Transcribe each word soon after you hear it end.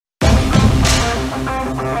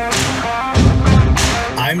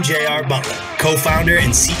I'm J.R. Butler, co-founder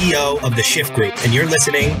and CEO of the Shift Group, and you're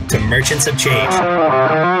listening to Merchants of Change.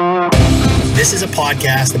 This is a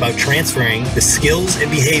podcast about transferring the skills and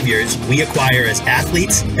behaviors we acquire as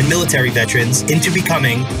athletes and military veterans into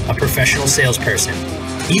becoming a professional salesperson.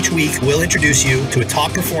 Each week, we'll introduce you to a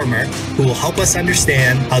top performer who will help us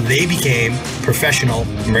understand how they became professional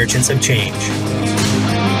merchants of change.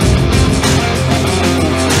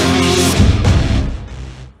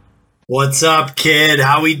 What's up, kid?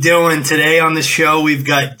 How we doing? Today on the show, we've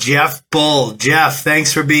got Jeff Bull. Jeff,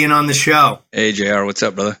 thanks for being on the show. Hey, JR. What's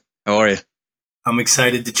up, brother? How are you? I'm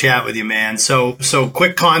excited to chat with you, man. So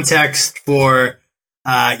quick context for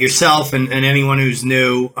yourself and anyone who's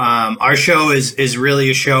new. Our show is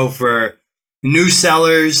really a show for new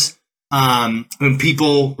sellers and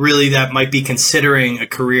people really that might be considering a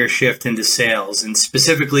career shift into sales. And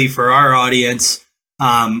specifically for our audience,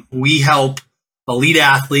 we help elite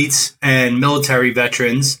athletes and military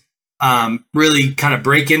veterans really kind of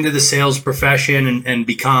break into the sales profession and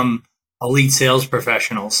become elite sales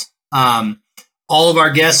professionals. All of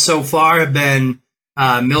our guests so far have been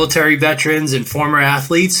military veterans and former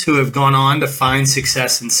athletes who have gone on to find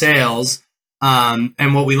success in sales.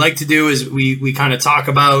 And what we like to do is we kind of talk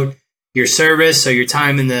about your service, so your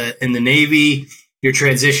time in the Navy, your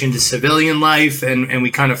transition to civilian life, and we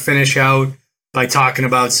kind of finish out by talking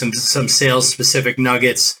about some sales specific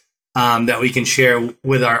nuggets that we can share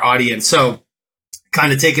with our audience. So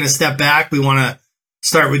kind of taking a step back, we want to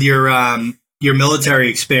start with your military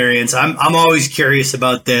experience. I'm always curious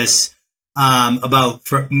about this, about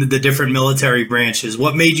the different military branches.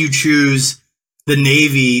 What made you choose the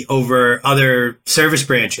Navy over other service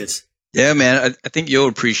branches? Yeah, man, I think you'll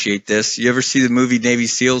appreciate this. You ever see the movie Navy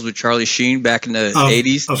SEALs with Charlie Sheen back in the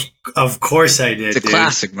 80s? Of course I did. It's a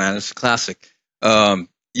classic, man. It's a classic.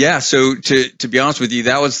 Yeah, so to be honest with you,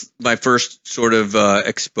 that was my first sort of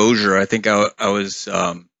exposure. I think I was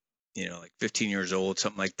like 15 years old,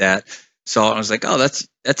 something like that. Saw it and I was like, oh,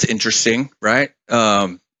 that's interesting, right?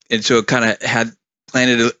 And so it kind of had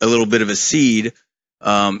planted a little bit of a seed.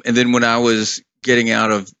 And then when I was getting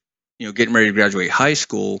out of, getting ready to graduate high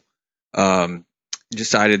school,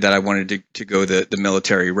 decided that I wanted to go the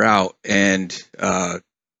military route. And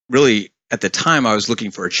really, at the time, I was looking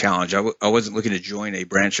for a challenge. I wasn't looking to join a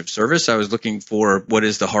branch of service. I was looking for what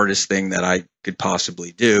is the hardest thing that I could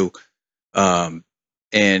possibly do.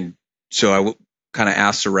 And so I kind of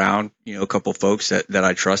asked around, a couple folks that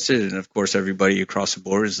I trusted. And of course, everybody across the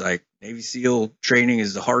board is like, Navy SEAL training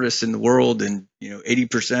is the hardest in the world. And,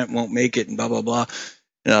 80% won't make it and blah, blah, blah.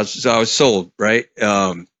 And I was sold, right?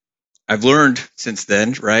 I've learned since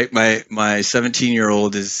then, right? My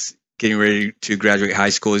 17-year-old is getting ready to graduate high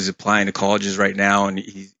school. He's applying to colleges right now. And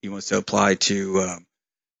he wants to apply to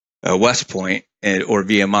West Point or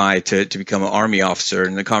VMI to become an Army officer.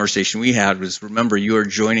 And the conversation we had was, remember, you are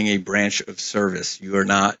joining a branch of service. You are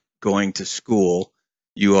not going to school.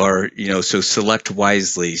 You are, so select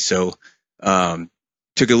wisely. So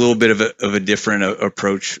took a little bit of a different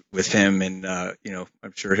approach with him. And,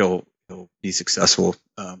 I'm sure he'll be successful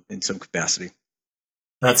in some capacity.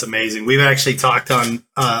 That's amazing. We've actually talked on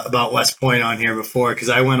about West Point on here before because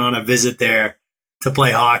I went on a visit there to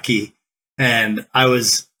play hockey. And I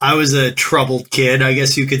was a troubled kid, I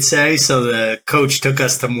guess you could say. So the coach took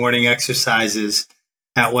us to morning exercises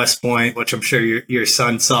at West Point, which I'm sure your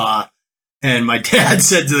son saw. And my dad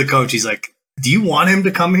said to the coach, he's like, do you want him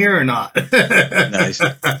to come here or not? Nice.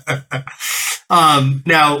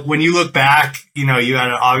 Now, when you look back, you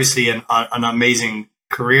had obviously an amazing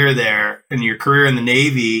career there, and your career in the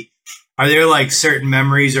Navy. Are there like certain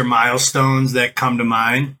memories or milestones that come to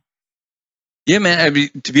mind? Yeah, man. I mean,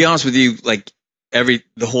 to be honest with you, like the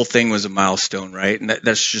whole thing was a milestone, right? And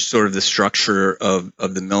that's just sort of the structure of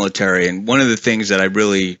the military. And one of the things that I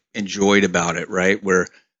really enjoyed about it, right, where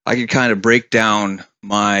I could kind of break down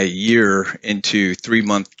my year into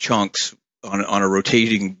 3-month chunks on a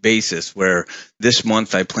rotating basis, where this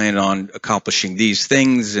month I planned on accomplishing these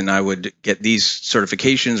things, and I would get these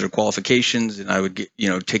certifications or qualifications, and I would get,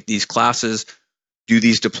 take these classes, do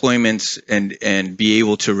these deployments, and be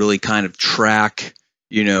able to really kind of track,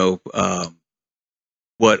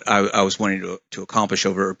 what I was wanting to accomplish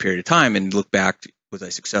over a period of time, and look back, was I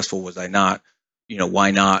successful? Was I not? Why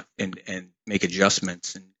not? And make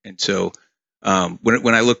adjustments. And so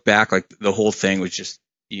when I look back, like the whole thing was just,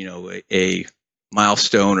 a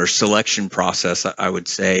milestone or selection process, I would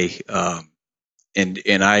say. And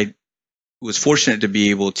I was fortunate to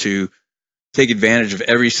be able to take advantage of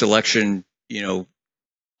every selection,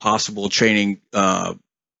 possible training that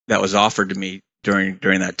was offered to me during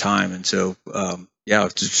that time. And so, I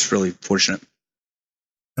was just really fortunate.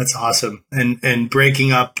 That's awesome. And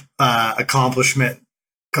breaking up accomplishments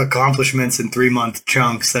in 3-month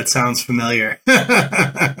chunks. That sounds familiar.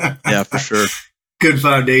 Yeah, for sure. Good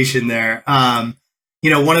foundation there. One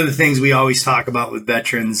of the things we always talk about with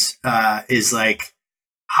veterans is like,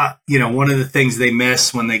 one of the things they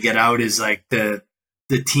miss when they get out is like the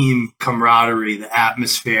team camaraderie, the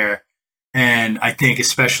atmosphere. And I think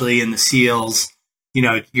especially in the SEALs,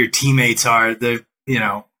 your teammates are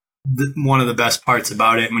one of the best parts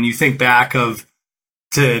about it. When you think back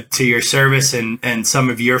to your service and some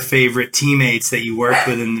of your favorite teammates that you worked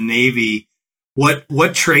with in the Navy,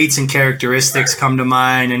 what traits and characteristics come to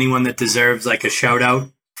mind? Anyone that deserves like a shout out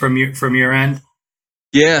from your end?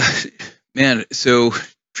 Yeah, man. So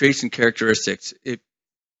traits and characteristics.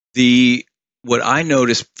 What I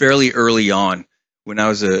noticed fairly early on when I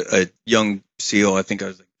was a young SEAL, I think I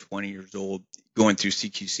was like 20 years old, going through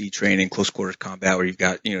CQC training, close quarters combat, where you've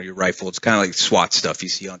got your rifle. It's kind of like SWAT stuff you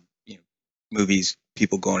see on movies,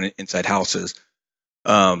 people going inside houses.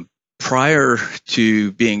 Prior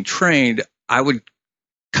to being trained, I would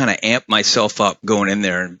kind of amp myself up going in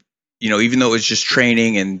there, and even though it was just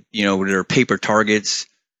training and there are paper targets,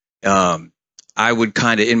 I would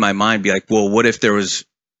kind of in my mind be like, well, what if there was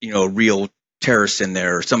a real terrorist in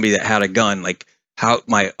there or somebody that had a gun? Like, how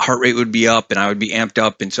my heart rate would be up and I would be amped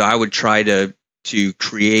up, and so I would try to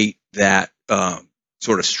create that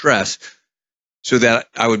sort of stress so that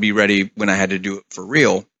I would be ready when I had to do it for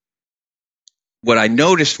real. What I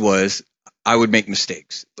noticed was I would make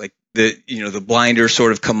mistakes. Like the blinders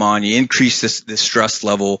sort of come on, you increase this stress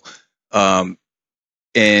level, and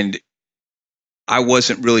I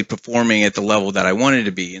wasn't really performing at the level that I wanted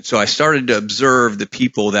to be. And so I started to observe the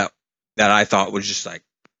people that I thought was just like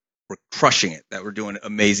were crushing it, that were doing an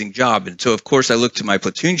amazing job. And so of course I looked to my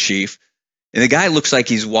platoon chief, and the guy looks like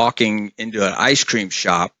he's walking into an ice cream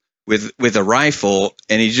shop with a rifle,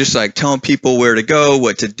 and he's just like telling people where to go,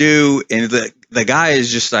 what to do. And the guy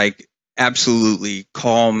is just like absolutely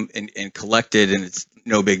calm and collected, and it's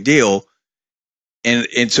no big deal.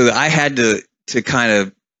 And so I had to kind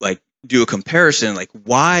of like do a comparison, like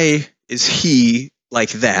why is he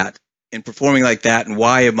like that and performing like that, and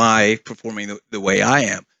why am I performing the way I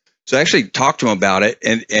am? So I actually talked to him about it,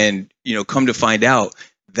 and come to find out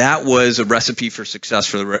that was a recipe for success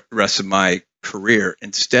for the rest of my career.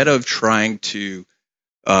 Instead of trying to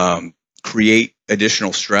create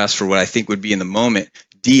additional stress for what I think would be in the moment,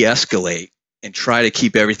 de-escalate and try to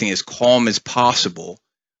keep everything as calm as possible.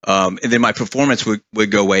 And then my performance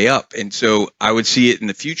would go way up. And so I would see it in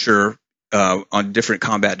the future on different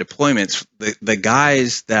combat deployments. The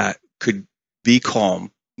guys that could be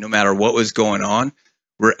calm no matter what was going on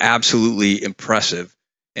were absolutely impressive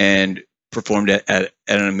and performed at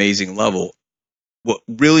an amazing level. What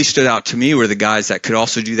really stood out to me were the guys that could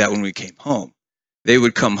also do that when we came home. They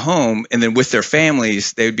would come home, and then with their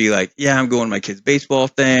families, they would be like, yeah, I'm going to my kid's baseball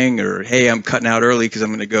thing, or hey, I'm cutting out early because I'm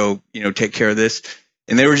going to go, take care of this.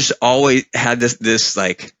 And they were just always had this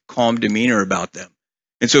like calm demeanor about them.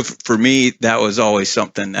 And so for me, that was always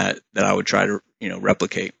something that I would try to,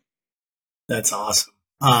 replicate. That's awesome.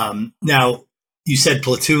 Now, you said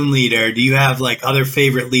platoon leader. Do you have like other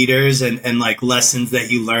favorite leaders and like lessons that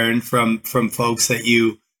you learned from folks that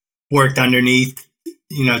you worked underneath,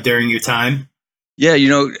 during your time? Yeah,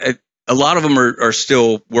 a lot of them are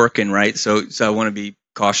still working, right? So I want to be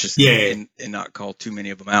cautious and not call too many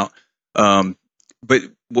of them out. But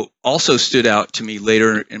what also stood out to me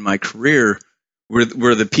later in my career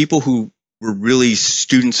were the people who were really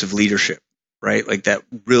students of leadership, right? Like that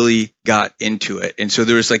really got into it. And so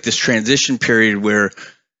there was like this transition period where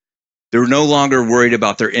they were no longer worried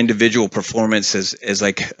about their individual performance as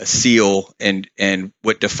like a SEAL and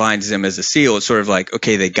what defines them as a SEAL. It's sort of like,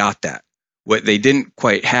 okay, they got that. What they didn't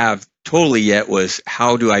quite have totally yet was,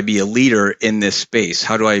 how do I be a leader in this space?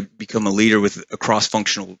 How do I become a leader with a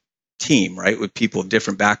cross-functional team, right? With people of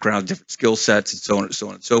different backgrounds, different skill sets, and so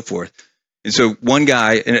on and so forth. And so one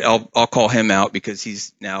guy, and I'll call him out because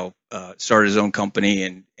he's now started his own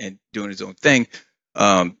company and doing his own thing,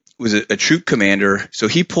 was a troop commander. So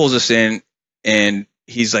he pulls us in, and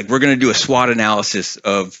he's like, we're going to do a SWOT analysis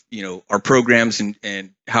of our programs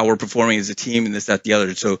and how we're performing as a team, and this, that, the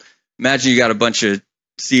other. So imagine you got a bunch of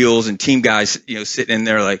SEALs and team guys, sitting in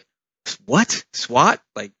there like, what? SWAT?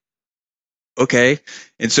 Like, okay.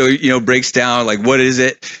 And so, breaks down like, what is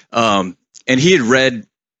it? And he had read,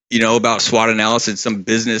 about SWOT analysis in some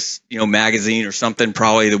business, magazine or something,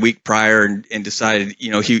 probably the week prior, and decided,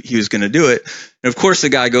 he was going to do it. And of course, the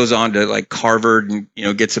guy goes on to like Harvard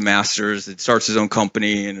and, gets a master's and starts his own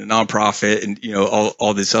company and a nonprofit and,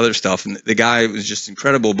 all this other stuff. And the guy was just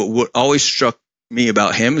incredible. But what always struck me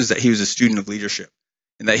about him is that he was a student of leadership.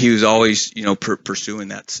 and that he was always, pursuing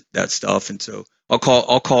that stuff. And so I'll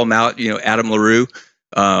call him out. Adam LaRue.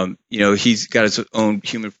 He's got his own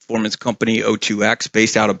human performance company, O2X,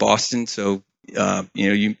 based out of Boston. So,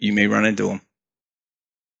 you may run into him.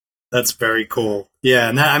 That's very cool. Yeah.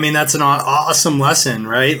 And that's an awesome lesson,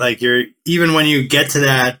 right? Like even when you get to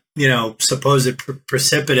that, supposed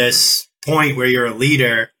precipitous point where you're a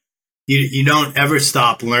leader, you don't ever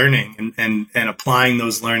stop learning and applying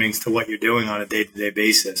those learnings to what you're doing on a day-to-day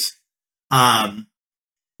basis.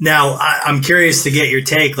 Now, I'm curious to get your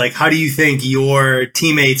take. Like, how do you think your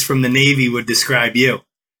teammates from the Navy would describe you?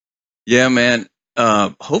 Yeah, man.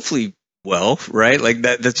 Hopefully well, right? Like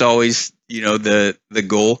that's always, the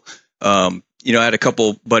goal. I had a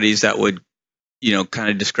couple buddies that would, kind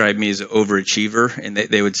of describe me as an overachiever, and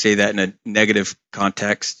they would say that in a negative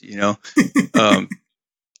context,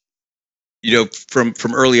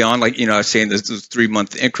 from early on, like, I was saying those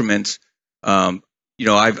 3-month increments,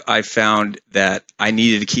 I've found that I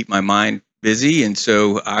needed to keep my mind busy. And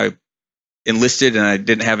so I enlisted, and I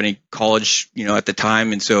didn't have any college, at the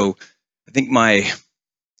time. And so I think my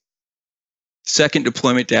second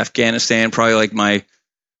deployment to Afghanistan, probably like my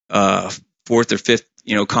fourth or fifth,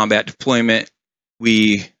 combat deployment,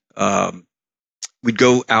 we'd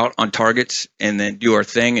go out on targets and then do our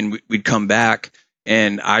thing, and we'd come back,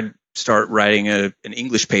 and I'd start writing an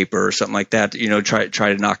English paper or something like that,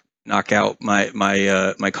 try to knock out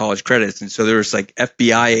my college credits. And so there was like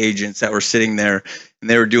FBI agents that were sitting there, and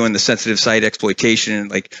they were doing the sensitive site exploitation, and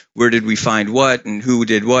like, where did we find what, and who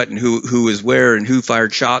did what, and who was where, and who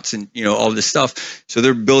fired shots, and all this stuff. So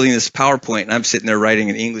they're building this PowerPoint, and I'm sitting there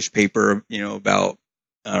writing an English paper, about,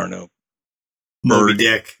 I don't know, Moby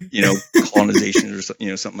Dick, colonization or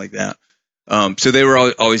something like that. So they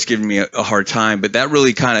were always giving me a hard time, but that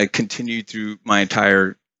really kind of continued through my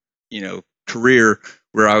entire, career,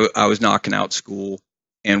 where I was knocking out school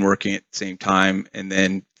and working at the same time. And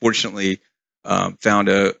then fortunately, found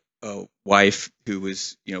a wife who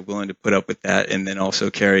was, willing to put up with that, and then also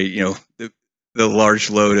carry, the large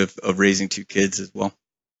load of raising 2 kids as well.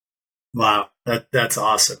 Wow. That's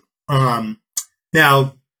awesome.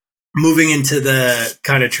 Now, moving into the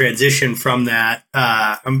kind of transition from that,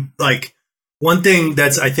 I'm like, one thing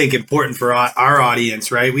that's, I think, important for our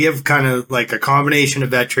audience, right? We have kind of like a combination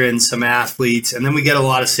of veterans, some athletes, and then we get a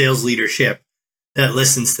lot of sales leadership that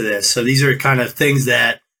listens to this. So these are kind of things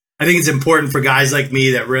that I think it's important for guys like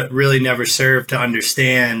me that really never served to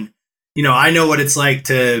understand. I know what it's like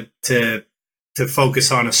to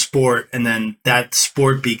focus on a sport and then that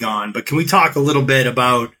sport be gone. But can we talk a little bit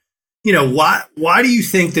about, why do you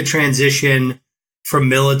think the transition from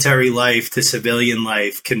military life to civilian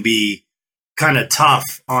life can be kind of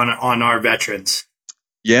tough on our veterans?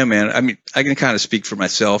 Yeah, man. I mean, I can kind of speak for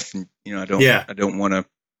myself, and I don't want to,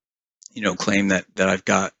 claim that I've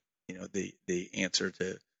got, the answer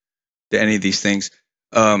to any of these things.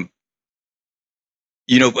 A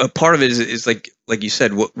part of it is like you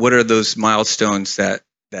said, what are those milestones that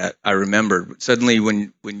I remembered? Suddenly,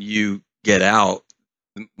 when you get out,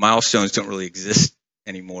 the milestones don't really exist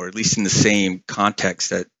anymore, at least in the same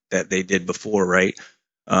context that they did before, right?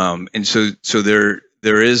 And so there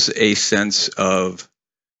is a sense of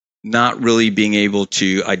not really being able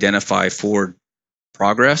to identify forward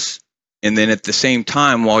progress. And then at the same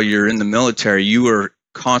time, while you're in the military, you have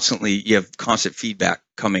constant feedback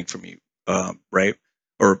coming from you, right?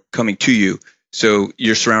 Or coming to you. So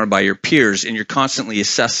you're surrounded by your peers, and you're constantly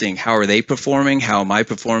assessing, how are they performing? How am I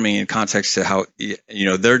performing in context to how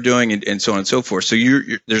they're doing, and so on and so forth. So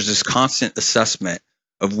there's this constant assessment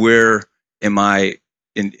of where am I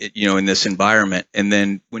in this environment. And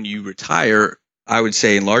then when you retire, I would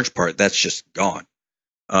say in large part that's just gone.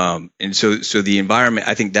 And so the environment,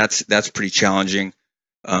 I think that's pretty challenging.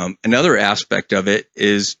 Another aspect of it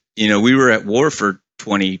is, we were at war for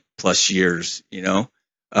 20 plus years,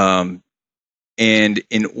 and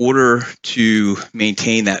in order to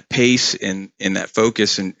maintain that pace and that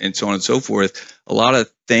focus and so on and so forth, a lot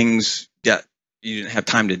of things that you didn't have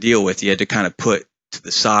time to deal with, you had to kind of put to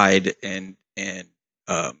the side and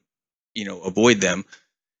avoid them.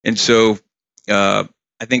 And so I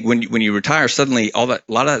think when you retire, suddenly a lot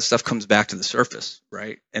of that stuff comes back to the surface,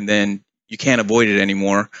 right? And then you can't avoid it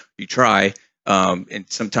anymore. You try, and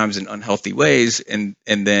sometimes in unhealthy ways, and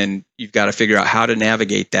then you've got to figure out how to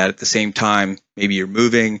navigate that at the same time. Maybe you're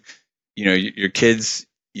moving, your kids,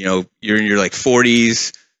 you're in your like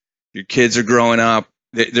 40s, your kids are growing up.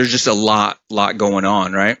 There's just a lot going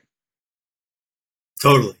on, right?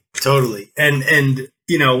 Totally. And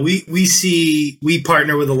we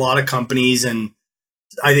partner with a lot of companies, and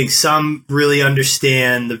I think some really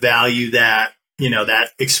understand the value that, that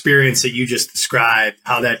experience that you just described,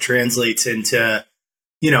 how that translates into,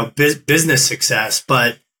 business success.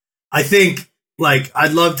 But I think, like,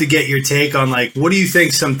 I'd love to get your take on, like, what do you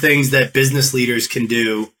think some things that business leaders can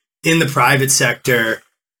do in the private sector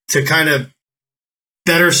to kind of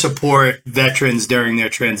better support veterans during their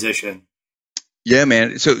transition? Yeah,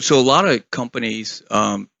 man. So a lot of companies,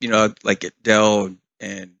 like at Dell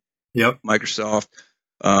and Microsoft,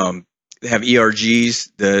 they have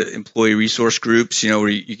ERGs, the employee resource groups, where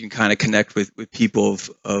you can kind of connect with people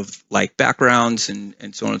of like backgrounds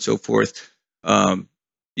and so on and so forth. So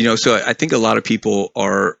I think a lot of people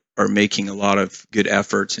are making a lot of good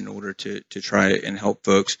efforts in order to try and help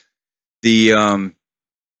folks. I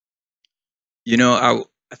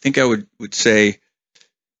think I would say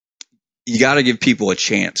you got to give people a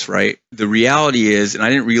chance, right? The reality is, and I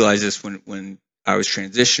didn't realize this when I was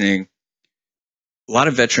transitioning, a lot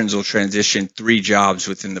of veterans will transition 3 jobs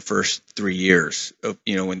within the first 3 years of,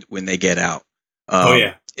 when they get out.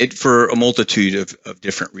 For a multitude of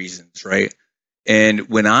different reasons, right? And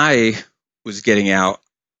when I was getting out,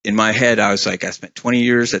 in my head, I was like, I spent 20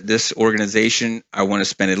 years at this organization. I want to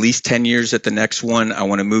spend at least 10 years at the next one. I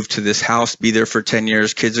want to move to this house, be there for 10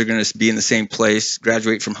 years. Kids are going to be in the same place,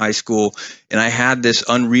 graduate from high school. And I had this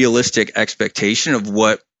unrealistic expectation of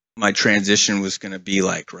what my transition was going to be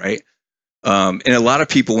like, right? And a lot of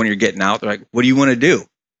people, when you're getting out, they're like, what do you want to do?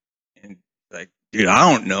 And like, dude,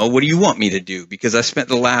 I don't know. What do you want me to do? Because I spent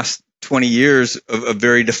the last 20 years of a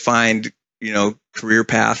very defined career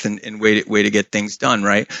path and way to get things done,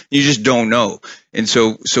 right? You just don't know. And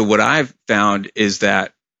so what I've found is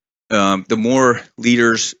that the more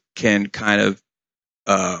leaders can kind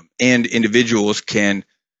of and individuals can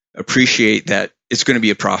appreciate that it's going to be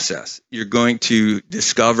a process. You're going to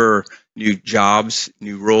discover new jobs,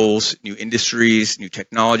 new roles, new industries, new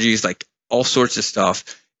technologies, like all sorts of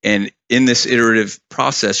stuff. And in this iterative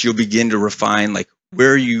process, you'll begin to refine like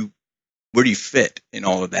where do you fit in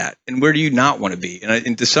all of that? And where do you not want to be?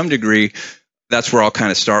 And to some degree, that's where I'll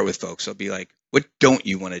kind of start with folks. I'll be like, what don't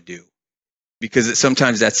you want to do? Because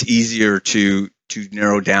sometimes that's easier to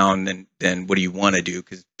narrow down than what do you want to do,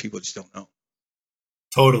 because people just don't know.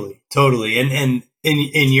 Totally. And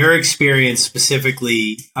in your experience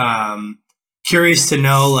specifically, curious to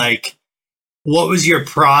know, like, what was your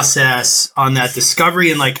process on that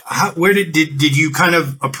discovery, and like, where did you kind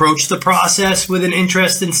of approach the process with an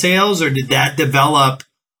interest in sales, or did that develop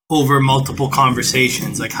over multiple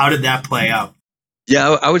conversations? Like, how did that play out?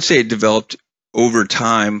 Yeah, I would say it developed over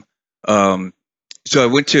time. So I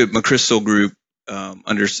went to McChrystal Group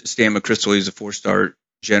under Stan McChrystal. He's a 4-star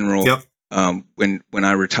general. Yep. When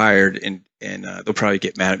I retired, and they'll probably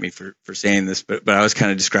get mad at me for saying this, but I was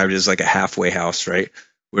kind of described as like a halfway house, right?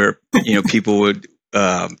 Where people would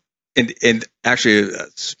and actually a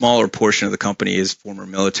smaller portion of the company is former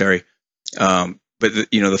military, but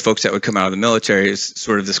the folks that would come out of the military is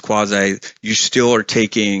sort of this quasi. You still are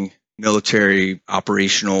taking military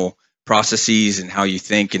operational processes and how you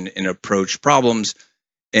think and approach problems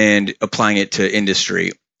and applying it to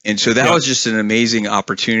industry. And so that was just an amazing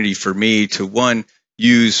opportunity for me to, one,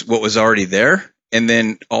 use what was already there, and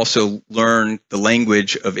then also learn the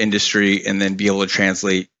language of industry and then be able to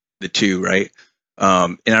translate the two, right?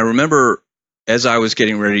 And I remember as I was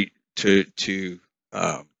getting ready to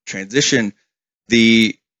transition,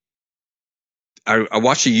 I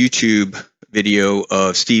watched a YouTube video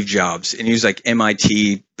of Steve Jobs, and he was like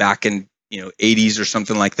MIT back in 80s or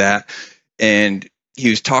something like that, and he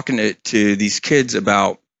was talking to these kids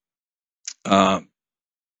about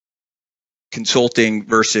consulting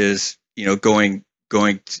versus going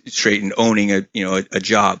straight and owning a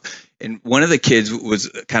job. And one of the kids was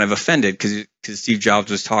kind of offended because Steve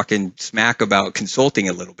Jobs was talking smack about consulting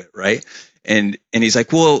a little bit, right? And he's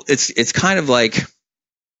like, well, it's kind of like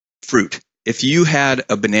fruit. If you had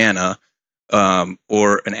a banana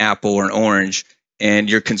or an apple or an orange and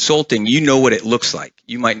you're consulting, you know what it looks like.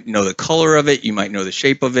 You might know the color of it, you might know the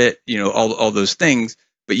shape of it, all those things,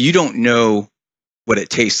 but you don't know what it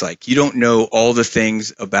tastes like. You don't know all the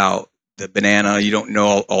things about the banana. You don't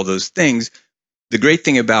know all those things. The great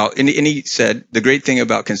thing about, and he said, the great thing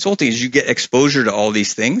about consulting is you get exposure to all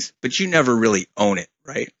these things, but you never really own it,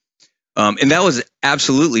 right? And that was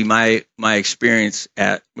absolutely my experience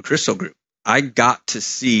at McChrystal Group. I got to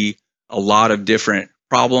see a lot of different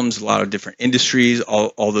problems, a lot of different industries,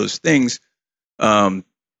 all those things, but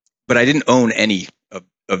I didn't own any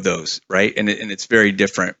of those, right? And it's very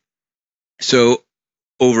different. So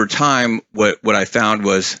over time, what I found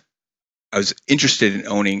was I was interested in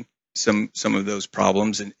owning some of those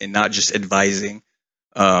problems and not just advising.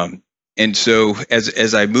 And so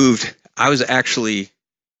as I moved, I was actually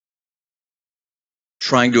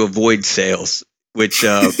trying to avoid sales, which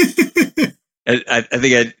I think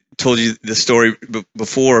I told you the story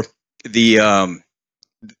before. The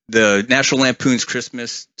National Lampoon's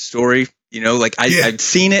Christmas Story, like I'd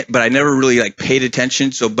seen it, but I never really like paid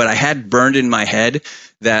attention. But I had burned in my head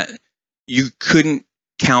that you couldn't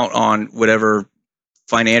count on whatever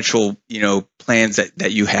financial, plans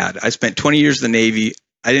that you had. I spent 20 years in the Navy.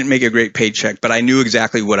 I didn't make a great paycheck, but I knew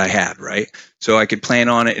exactly what I had, right? So I could plan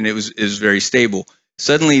on it, and it was very stable.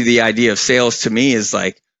 Suddenly the idea of sales to me is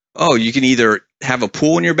like, oh, you can either have a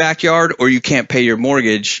pool in your backyard or you can't pay your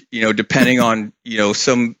mortgage, depending on,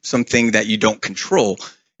 something that you don't control.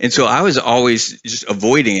 And so I was always just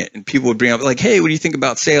avoiding it. And people would bring up like, hey, what do you think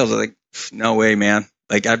about sales? I was like, no way, man.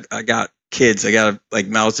 Like I got kids, I got like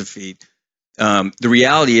mouths to feed. The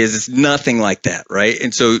reality is it's nothing like that. Right.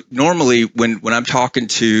 And so normally when I'm talking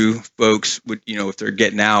to folks, if they're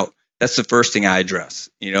getting out, that's the first thing I address,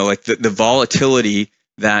 like the volatility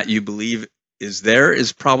that you believe is there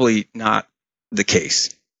is probably not the case.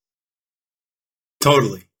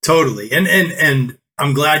 Totally. And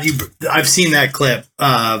I'm glad I've seen that clip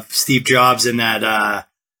of Steve Jobs in that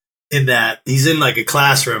he's in like a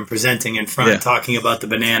classroom presenting in front, talking about the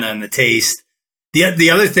banana and the taste. The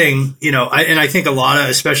other thing, I think a lot of,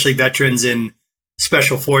 especially veterans in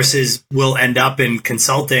special forces, will end up in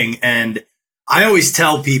consulting. And I always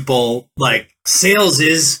tell people like sales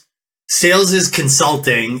is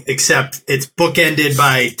consulting, except it's bookended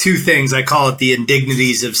by two things. I call it the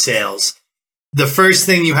indignities of sales. The first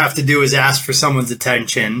thing you have to do is ask for someone's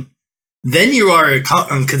attention. Then you are a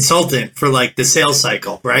consultant for like the sales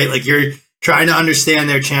cycle, right? Like you're trying to understand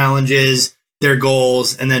their challenges, their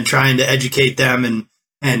goals, and then trying to educate them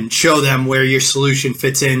and show them where your solution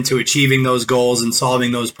fits into achieving those goals and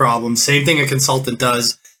solving those problems. Same thing a consultant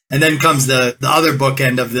does. And then comes the other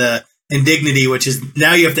bookend of the indignity, which is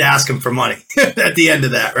now you have to ask them for money at the end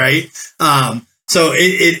of that, right? So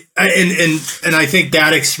I think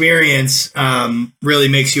that experience really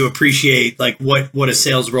makes you appreciate like what a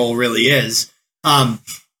sales role really is.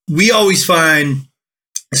 We always find,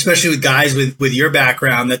 especially with guys with your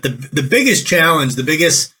background, that the biggest challenge, the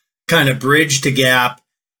biggest kind of bridge to gap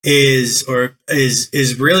is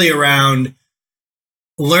really around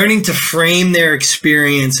learning to frame their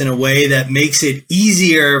experience in a way that makes it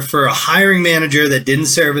easier for a hiring manager that didn't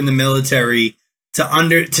serve in the military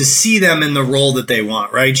to see them in the role that they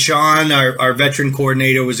want, right? Sean, our veteran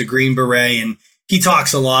coordinator, was a Green Beret, and he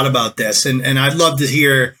talks a lot about this. And I'd love to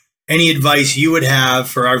hear any advice you would have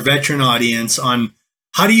for our veteran audience on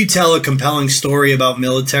how do you tell a compelling story about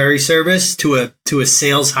military service to a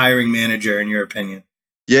sales hiring manager, in your opinion?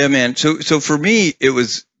 Yeah, man. So for me, it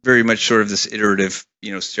was very much sort of this iterative,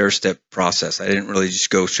 stair-step process. I didn't really just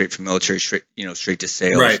go straight from military straight to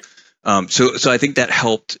sales. Right. So I think that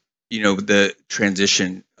helped, the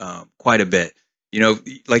transition quite a bit.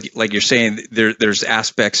 Like you're saying, there's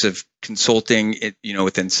aspects of consulting,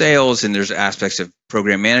 within sales, and there's aspects of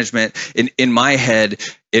program management. In my head,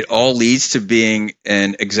 it all leads to being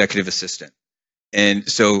an executive assistant. And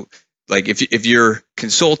so, like if you're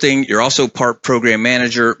consulting, you're also part program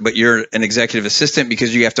manager, but you're an executive assistant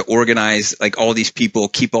because you have to organize like all these people,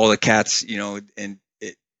 keep all the cats, doing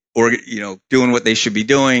what they should be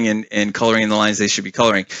doing and coloring in the lines they should be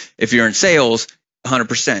coloring. If you're in sales,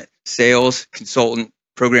 100% sales, consultant,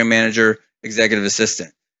 program manager, executive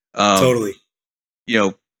assistant. Totally.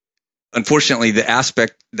 Unfortunately, the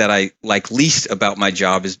aspect that I like least about my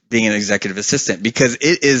job is being an executive assistant because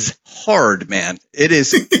it is hard, man. It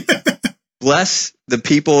is. Bless the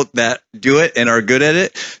people that do it and are good at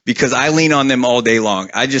it, because I lean on them all day long.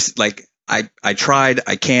 I just like, I tried,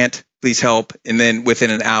 I can't, please help. And then within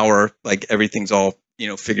an hour, like everything's all,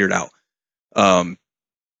 figured out.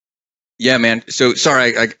 Yeah, man. So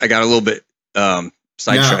sorry, I got a little bit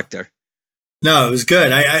sidetracked there. No, it was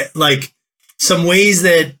good. I like some ways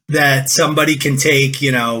that somebody can take,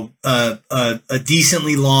 a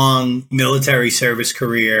decently long military service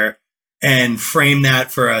career and frame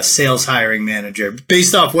that for a sales hiring manager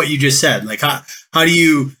based off what you just said. Like, how do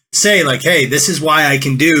you say like, hey, this is why I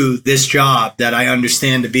can do this job that I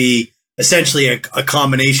understand to be essentially a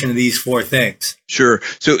combination of these four things? Sure.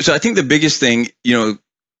 So I think the biggest thing,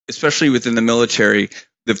 especially within the military,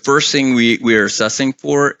 the first thing we are assessing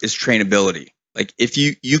for is trainability. Like if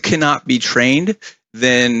you cannot be trained,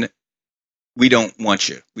 then we don't want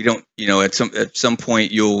you. We don't, at some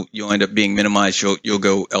point you'll end up being minimized. You'll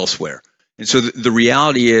go elsewhere. And so the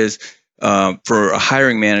reality is, for a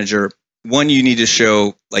hiring manager, one, you need to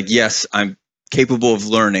show like, yes, I'm capable of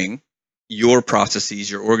learning your processes,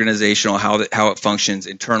 your organizational, how it functions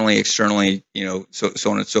internally, externally, so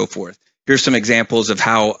on and so forth. Here's some examples of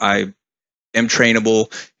how I am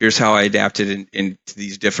trainable. Here's how I adapted into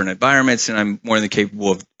these different environments, and I'm more than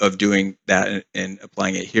capable of doing that and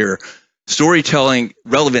applying it here. Storytelling,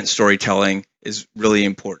 relevant storytelling, is really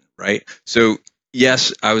important, right? So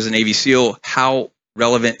yes, I was a Navy SEAL. How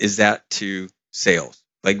relevant is that to sales?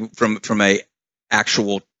 Like from a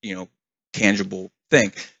actual, tangible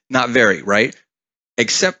thing? Not very, right?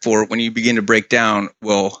 Except for when you begin to break down,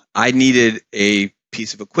 well, I needed a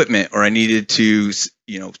piece of equipment, or I needed to,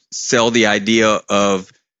 sell the idea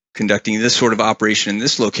of conducting this sort of operation in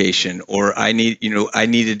this location, or I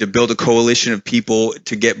needed to build a coalition of people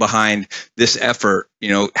to get behind this effort.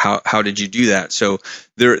 How did you do that? So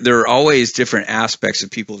there are always different aspects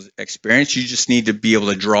of people's experience. You just need to be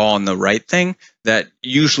able to draw on the right thing that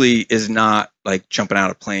usually is not like jumping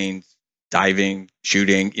out of planes, diving,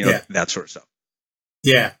 shooting, that sort of stuff.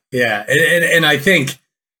 Yeah. And I think,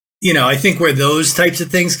 I think where those types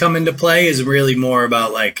of things come into play is really more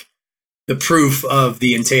about like the proof of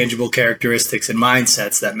the intangible characteristics and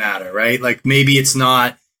mindsets that matter, right? Like maybe it's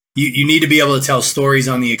not, you need to be able to tell stories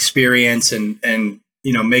on the experience and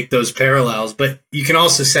make those parallels, but you can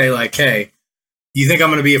also say like, hey, you think I'm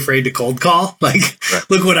going to be afraid to cold call? Like, right.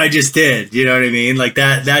 Look what I just did. You know what I mean? Like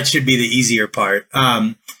that should be the easier part.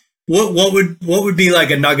 What would be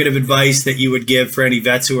like a nugget of advice that you would give for any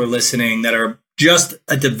vets who are listening that are just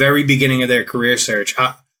at the very beginning of their career search?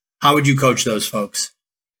 How would you coach those folks?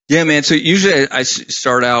 Yeah, man. So usually I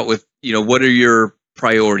start out with, what are your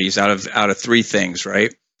priorities out of three things,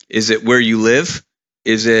 right? Is it where you live?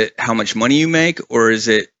 Is it how much money you make? Or is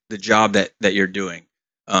it the job that you're doing?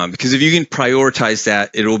 Because if you can prioritize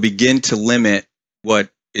that, it will begin to limit what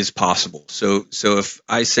is possible. So if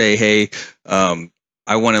I say, hey,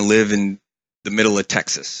 I want to live in the middle of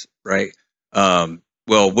Texas, right?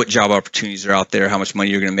 Well, what job opportunities are out there? How much money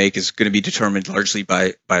you're going to make is going to be determined largely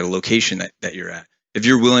by the location that you're at. If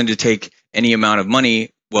you're willing to take any amount of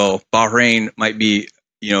money, well, Bahrain might be,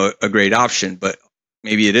 a great option, but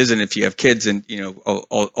maybe it isn't if you have kids and,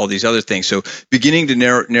 all these other things. So beginning to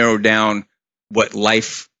narrow down what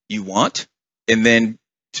life you want, and then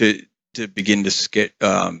to begin to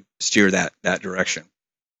steer that direction.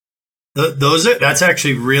 That's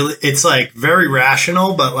actually really, it's like very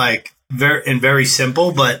rational, but like very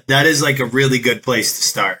simple, but that is like a really good place to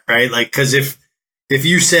start, right? Like, cause if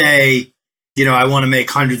you say, I want to make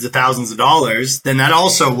hundreds of thousands of dollars, then that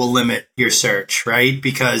also will limit your search, right?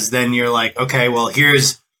 Because then you're like, okay, well,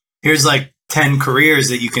 here's like 10 careers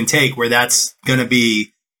that you can take where that's going to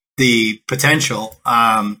be the potential.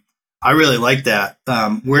 I really like that.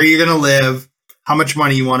 Where you're going to live, how much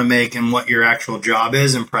money you want to make, and what your actual job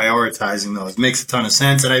is, and prioritizing those makes a ton of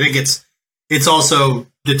sense. And I think it's also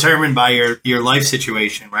determined by your life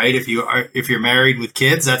situation, right? If you're married with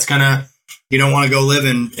kids, you don't want to go live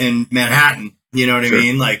in Manhattan. You know what I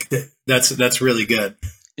mean? Like that's really good.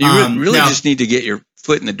 You really just need to get your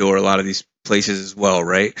foot in the door a lot of these places as well,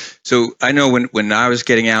 right? So I know when I was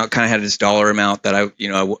getting out, kind of had this dollar amount that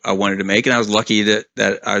I wanted to make, and I was lucky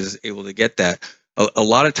that I was able to get that. A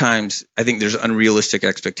lot of times, I think there's unrealistic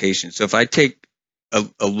expectations. So if I take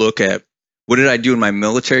a look at what did I do in my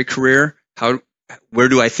military career, where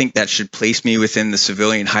do I think that should place me within the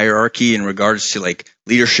civilian hierarchy in regards to like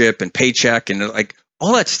leadership and paycheck and like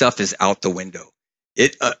all that stuff is out the window.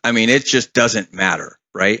 It just doesn't matter,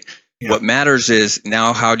 right? Yeah. What matters is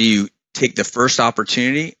now how do you take the first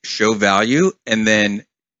opportunity, show value, and then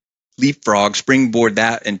leapfrog, springboard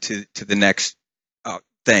that into the next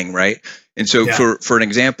thing, right? And so for an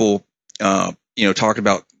example, talking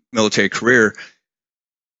about military career,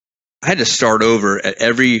 I had to start over at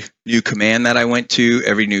every new command that I went to,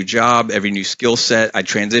 every new job, every new skill set. I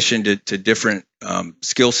transitioned to different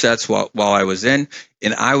skill sets while I was in,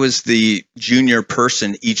 and I was the junior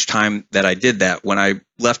person each time that I did that. When I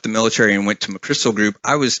left the military and went to McChrystal Group,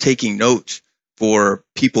 I was taking notes for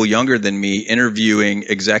people younger than me, interviewing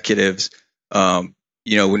executives, on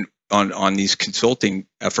these consulting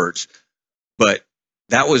efforts. But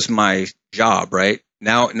that was my job, right?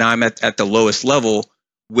 Now I'm at the lowest level,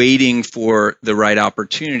 waiting for the right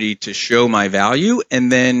opportunity to show my value, and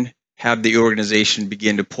then have the organization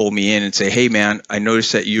begin to pull me in and say, hey man, I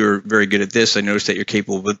noticed that you're very good at this. I noticed that you're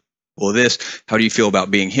capable of this. How do you feel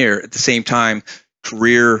about being here? At the same time,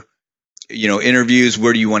 career, interviews,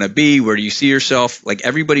 where do you want to be? Where do you see yourself? Like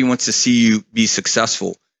everybody wants to see you be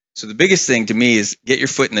successful. So the biggest thing to me is get your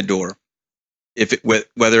foot in the door.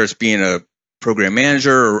 Whether it's being a program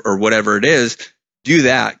manager or whatever it is, do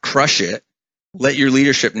that, crush it. Let your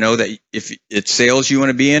leadership know that if it's sales you want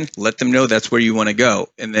to be in, let them know that's where you want to go,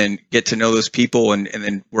 and then get to know those people and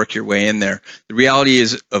then work your way in there. The reality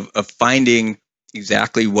is of finding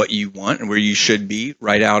exactly what you want and where you should be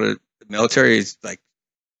right out of military is like,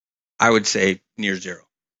 I would say near zero.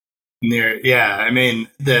 Yeah. I mean,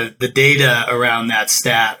 the data around that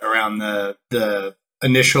stat around the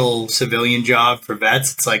initial civilian job for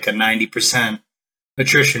vets, it's like a 90%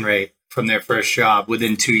 attrition rate from their first job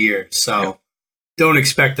within 2 years. So don't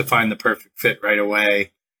expect to find the perfect fit right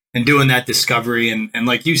away. And doing that discovery, and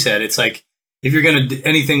like you said, it's like, if you're going to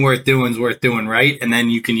anything worth doing is worth doing right, and then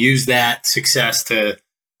you can use that success to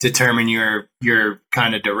determine your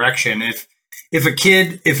kind of direction. If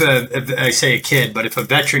I say a kid, but if a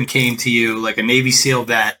veteran came to you, like a Navy SEAL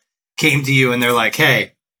vet came to you and they're like,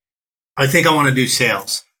 "Hey, I think I want to do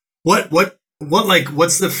sales."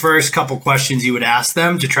 What's the first couple questions you would ask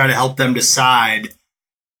them to try to help them decide,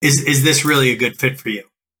 is this really a good fit for you?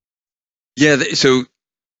 Yeah, so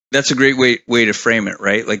that's a great way to frame it,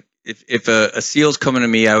 right? Like if a SEAL's coming to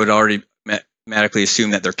me, I would already automatically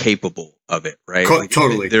assume that they're capable of it, right?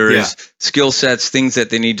 Totally. There is skill sets, things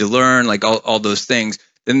that they need to learn, like all those things.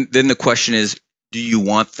 Then the question is, do you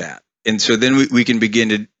want that? And so then we can begin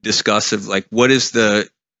to discuss of like, what is the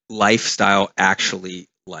lifestyle actually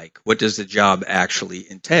like? What does the job actually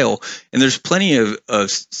entail? And there's plenty of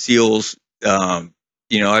SEALs. Last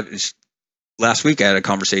week I had a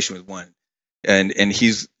conversation with one, and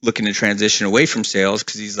he's looking to transition away from sales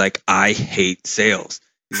because he's like, I hate sales.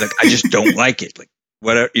 He's like, I just don't like it. Like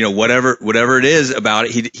whatever it is about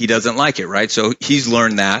it, he doesn't like it, right? So he's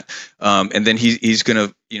learned that, and then he's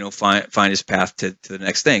gonna find his path to the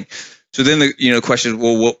next thing. So then the question is,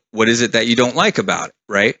 well, what is it that you don't like about it,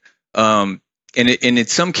 right? And in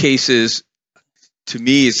some cases, to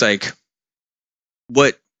me, it's like,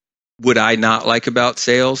 what would I not like about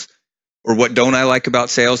sales, or what don't I like about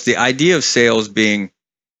sales? The idea of sales being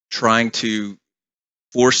trying to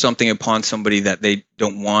force something upon somebody that they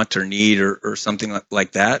don't want or need or something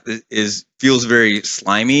like that feels very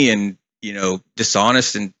slimy and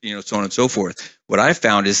dishonest and so on and so forth. What I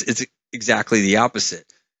found is it's exactly the opposite.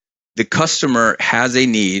 The customer has a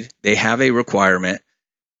need, they have a requirement,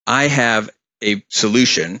 I have a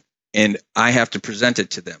solution, and I have to present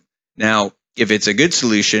it to them. Now, if it's a good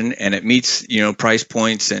solution and it meets price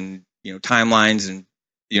points and timelines and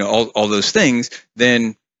all those things,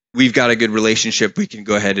 then we've got a good relationship. We can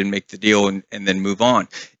go ahead and make the deal and then move on.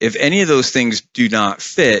 If any of those things do not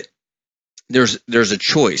fit, there's a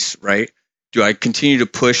choice, right? Do I continue to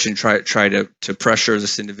push and try to pressure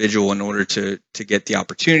this individual in order to get the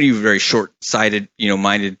opportunity? Very short-sighted,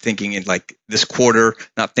 minded thinking in like this quarter,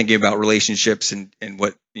 not thinking about relationships and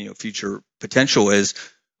what future potential is.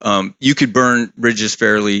 You could burn bridges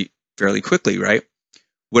fairly quickly, right?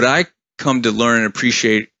 What I come to learn and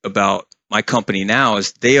appreciate about my company now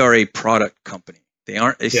is they are a product company. They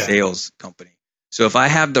aren't a sales company. So if I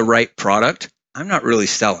have the right product, I'm not really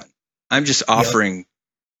selling. I'm just offering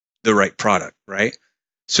the right product, right?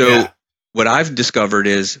 So what I've discovered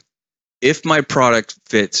is if my product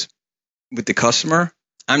fits with the customer,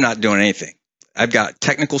 I'm not doing anything. I've got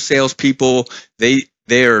technical salespeople. They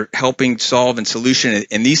are helping solve and solution,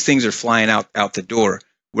 and these things are flying out the door.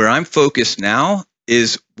 Where I'm focused now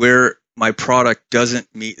is where my product doesn't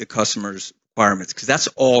meet the customer's requirements, because that's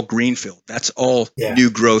all greenfield. That's all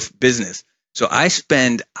new growth business. So I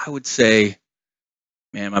spend, I would say,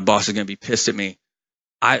 man, my boss is going to be pissed at me.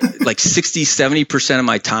 I like 60, 70% of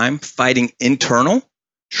my time fighting internal,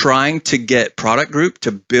 trying to get product group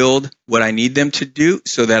to build what I need them to do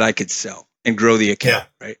so that I could sell and grow the account.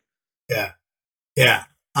 Right. Yeah.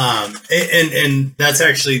 And that's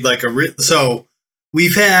actually like so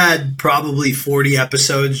we've had probably 40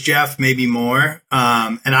 episodes, Jeff, maybe more.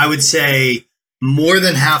 And I would say more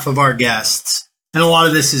than half of our guests, and a lot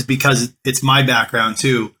of this is because it's my background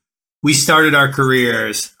too. We started our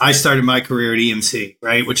careers. I started my career at EMC,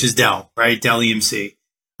 right? Which is Dell, right? Dell EMC.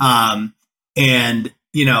 And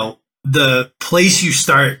the place you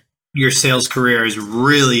start your sales career is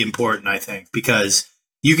really important, I think, because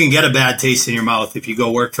you can get a bad taste in your mouth if you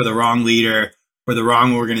go work for the wrong leader or the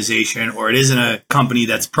wrong organization, or it isn't a company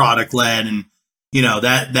that's product led. And,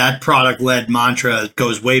 that product led mantra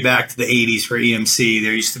goes way back to the 80s for EMC.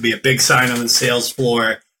 There used to be a big sign on the sales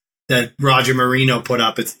floor that Roger Marino put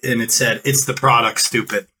up, and it said, "It's the product,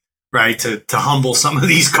 stupid," right? To humble some of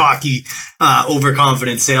these cocky,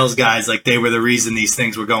 overconfident sales guys, like they were the reason these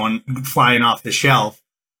things were flying off the shelf.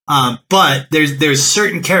 But there's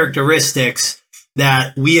certain characteristics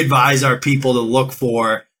that we advise our people to look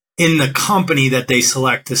for in the company that they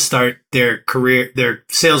select to start their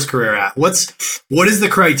sales career at. What is the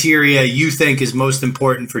criteria you think is most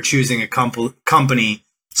important for choosing a company,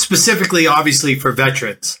 specifically, obviously, for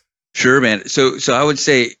veterans? Sure, man. So I would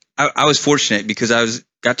say I was fortunate because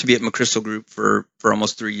got to be at McChrystal Group for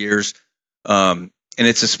almost 3 years. and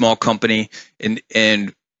it's a small company,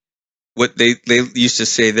 and what they used to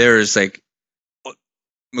say there is like,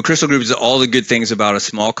 McChrystal Group is all the good things about a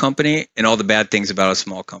small company and all the bad things about a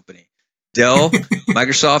small company. Dell,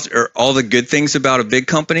 Microsoft are all the good things about a big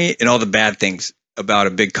company and all the bad things about a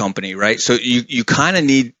big company, right? So you kind of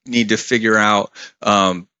need to figure out,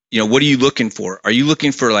 what are you looking for? Are you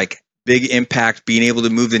looking for like big impact, being able to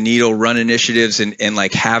move the needle, run initiatives, and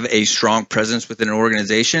like have a strong presence within an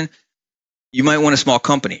organization? You might want a small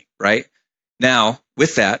company, right? Now,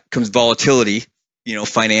 with that comes volatility,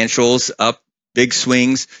 financials up, big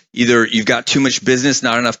swings. Either you've got too much business,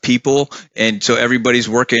 not enough people, and so everybody's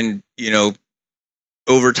working,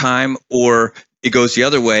 overtime, or it goes the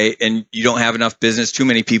other way and you don't have enough business, too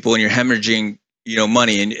many people, and you're hemorrhaging,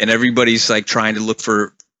 money, and everybody's like trying to look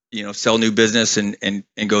for, sell new business and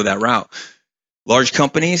go that route. Large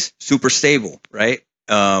companies, super stable, right?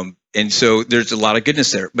 And so there's a lot of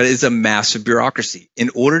goodness there, but it's a massive bureaucracy. In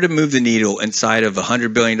order to move the needle inside of a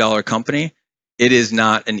 $100 billion company, it is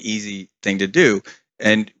not an easy thing to do.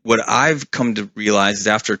 And what I've come to realize is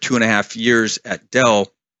after 2.5 years at Dell,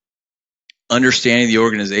 understanding the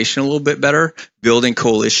organization a little bit better, building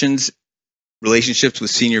coalitions, relationships with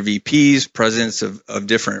senior VPs, presidents of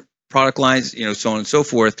different product lines, so on and so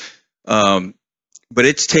forth. But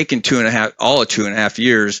it's taken 2.5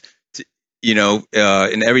 years to,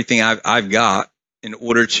 and everything I've got in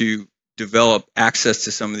order to develop access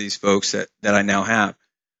to some of these folks that I now have.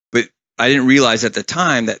 But I didn't realize at the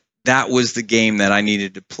time that was the game that I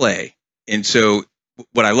needed to play. And so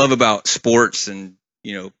what I love about sports and,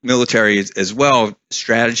 military as well,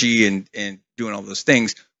 strategy and doing all those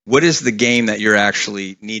things, what is the game that you're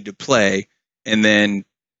actually need to play? And then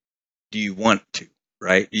do you want to,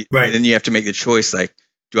 right? Right. And then you have to make the choice, like,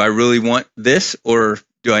 do I really want this, or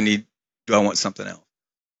do I want something else?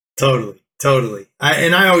 Totally.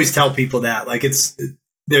 I always tell people that, like,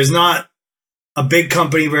 there's not a big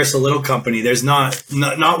company versus a little company. There's not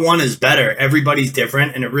one is better. Everybody's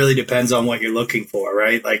different, and it really depends on what you're looking for,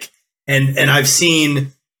 right? Like, and I've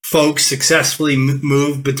seen folks successfully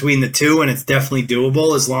move between the two, and it's definitely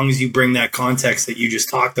doable as long as you bring that context that you just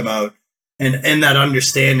talked about and that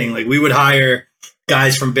understanding. Like, we would hire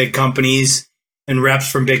guys from big companies and reps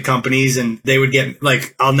from big companies, and they would get,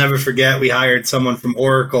 like, I'll never forget, we hired someone from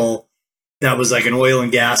Oracle that was like an oil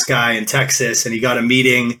and gas guy in Texas, and he got a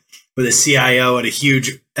meeting with a CIO at a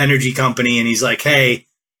huge energy company, and he's like, "Hey,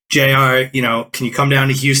 JR, can you come down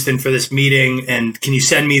to Houston for this meeting, and can you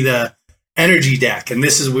send me the energy deck?" And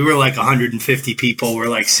we were like 150 people, we're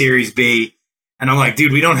like Series B, and I'm like,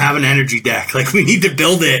 "Dude, we don't have an energy deck. Like, we need to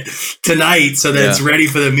build it tonight so that it's ready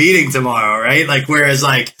for the meeting tomorrow," right? Like, whereas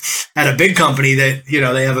like at a big company that,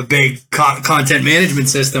 they have a big content management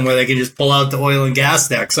system where they can just pull out the oil and gas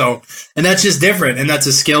deck. So, and that's just different. And that's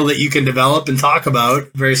a skill that you can develop and talk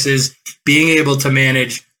about versus being able to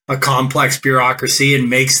manage a complex bureaucracy and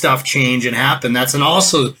make stuff change and happen. That's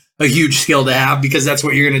also a huge skill to have, because that's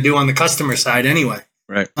what you're going to do on the customer side anyway.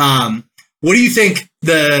 Right. What do you think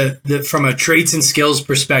the from a traits and skills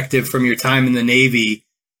perspective from your time in the Navy?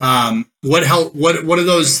 What are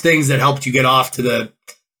those things that helped you get off to the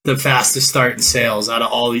fastest start in sales out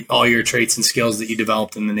of all your traits and skills that you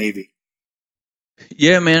developed in the Navy?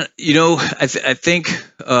 Yeah, man. I think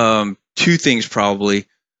two things probably.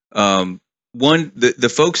 One,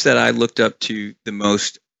 the folks that I looked up to the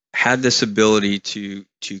most had this ability to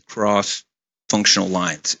cross functional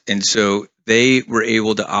lines, and so they were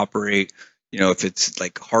able to operate, if it's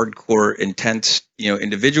like hardcore, intense,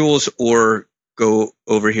 individuals, or go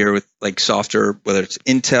over here with like softer, whether it's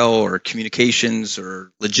intel or communications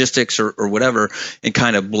or logistics or whatever, and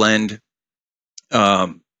kind of blend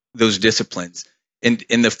those disciplines. And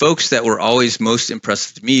the folks that were always most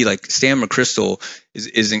impressive to me, like Stan McChrystal,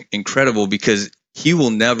 is incredible, because he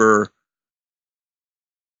will never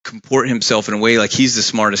comport himself in a way like he's the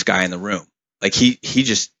smartest guy in the room. Like he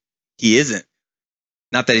isn't.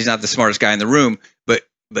 Not that he's not the smartest guy in the room, but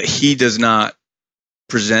he does not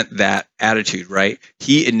present that attitude, right?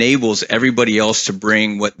 He enables everybody else to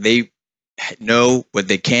bring what they know, what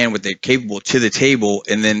they can, what they're capable to the table,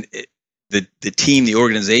 and then the team, the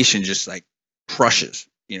organization, just like crushes,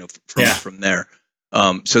 from there.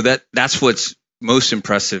 So that's what's most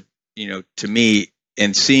impressive, to me,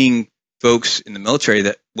 and seeing folks in the military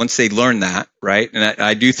that once they learn that, right? And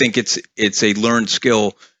I do think it's a learned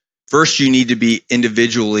skill. First, you need to be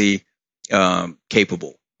individually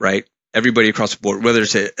capable, right? Everybody across the board, whether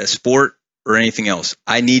it's a sport or anything else,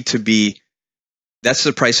 I need to be. That's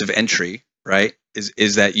the price of entry, right?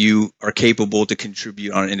 Is that you are capable to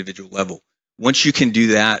contribute on an individual level. Once you can do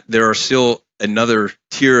that, there are still another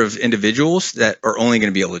tier of individuals that are only going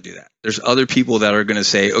to be able to do that. There's other people that are going to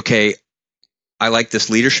say, okay, I like this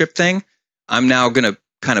leadership thing. I'm now going to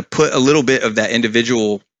kind of put a little bit of that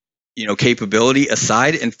individual, capability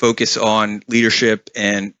aside and focus on leadership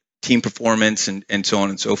and team performance and so on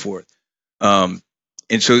and so forth. And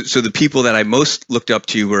so the people that I most looked up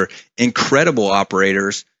to were incredible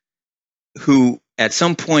operators who at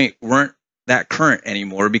some point weren't that current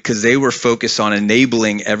anymore because they were focused on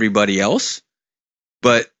enabling everybody else,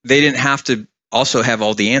 but they didn't have to also have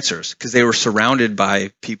all the answers because they were surrounded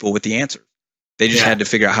by people with the answers. They just had to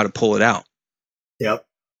figure out how to pull it out. Yep.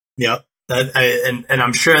 And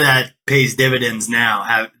I'm sure that pays dividends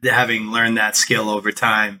now, having learned that skill over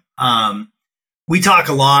time. We talk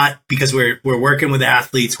a lot because we're working with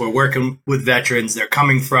athletes, we're working with veterans. They're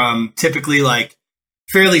coming from typically like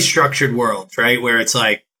fairly structured worlds, right? Where it's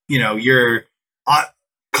like, your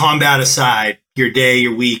combat aside, your day,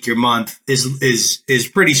 your week, your month is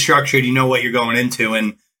pretty structured. You know what you're going into.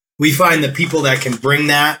 And we find that people that can bring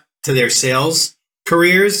that to their sales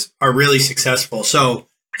careers are really successful. So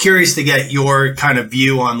curious to get your kind of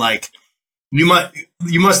view on like, you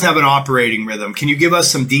must have an operating rhythm. Can you give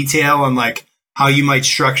us some detail on like how you might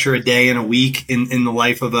structure a day and a week in the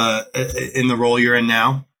life of in the role you're in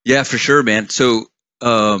now? Yeah, for sure, man. So,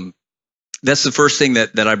 that's the first thing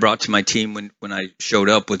that I brought to my team when I showed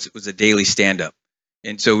up was a daily stand up.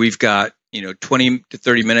 And so we've got, 20 to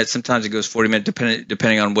 30 minutes. Sometimes it goes 40 minutes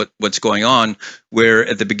depending on what's going on, where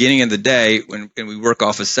at the beginning of the day and we work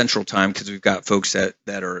off of Central Time because we've got folks that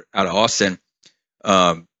are out of Austin.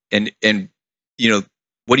 And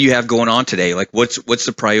what do you have going on today? Like what's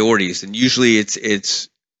the priorities? And usually it's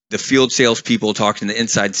the field salespeople talking to the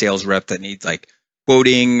inside sales rep that needs like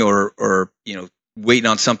quoting or waiting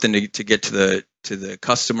on something to get to the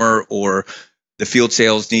customer, or the field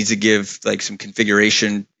sales needs to give like some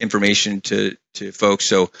configuration information to folks.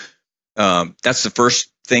 So that's the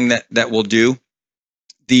first thing that we'll do.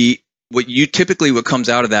 What comes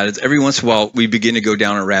out of that is every once in a while we begin to go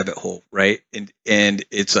down a rabbit hole, right? And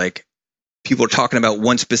it's like people are talking about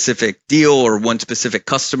one specific deal or one specific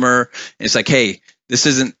customer, and it's like, hey, this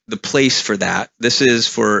isn't the place for that. This is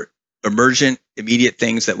for emergent, immediate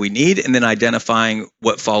things that we need, and then identifying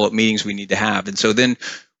what follow-up meetings we need to have. And so then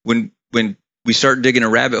when we start digging a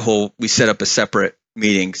rabbit hole, we set up a separate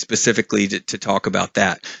meeting specifically to talk about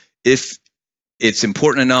that. If it's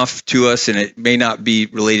important enough to us, and it may not be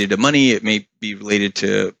related to money, it may be related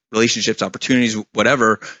to relationships, opportunities,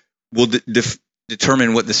 whatever, we'll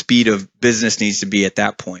determine what the speed of business needs to be at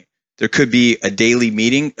that point. There could be a daily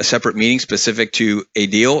meeting, a separate meeting specific to a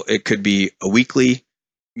deal. It could be a weekly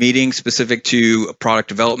meeting specific to a product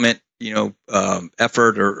development,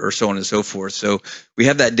 effort or so on and so forth. So we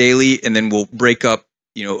have that daily, and then we'll break up,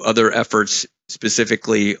 other efforts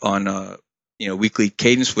specifically on, weekly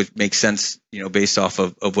cadence, which makes sense, based off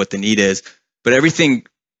of what the need is. But everything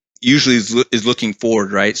usually is looking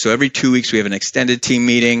forward, right? So every 2 weeks we have an extended team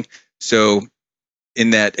meeting. So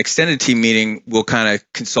in that extended team meeting, we'll kind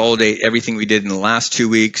of consolidate everything we did in the last 2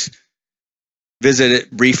 weeks, visit it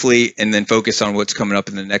briefly, and then focus on what's coming up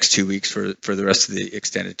in the next 2 weeks for the rest of the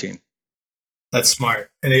extended team. That's smart.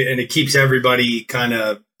 And it keeps everybody kind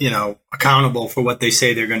of, accountable for what they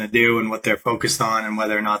say they're going to do and what they're focused on and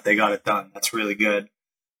whether or not they got it done. That's really good.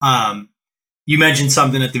 You mentioned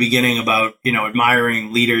something at the beginning about,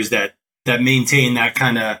 admiring leaders that maintain that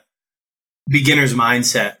kind of beginner's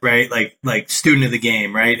mindset, right? Like student of the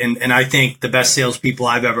game, right? And I think the best salespeople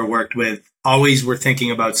I've ever worked with always were thinking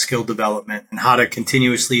about skill development and how to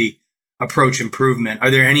continuously approach improvement. Are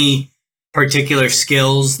there any particular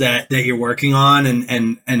skills that you're working on,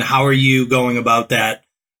 and how are you going about that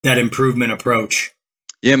improvement approach?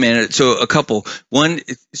 Yeah, man. So a couple. One,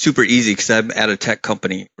 it's super easy because I'm at a tech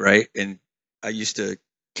company, right? And I used to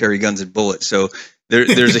carry guns and bullets. So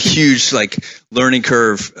there's a huge learning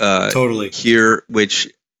curve totally here,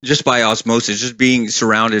 which just by osmosis, just being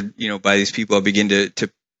surrounded, by these people, I begin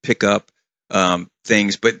to pick up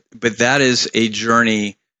things. But that is a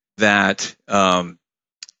journey that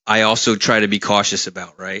I also try to be cautious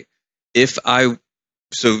about, right?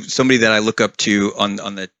 So somebody that I look up to on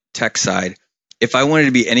the tech side, if I wanted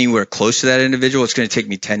to be anywhere close to that individual, it's going to take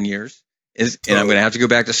me 10 years. And I'm going to have to go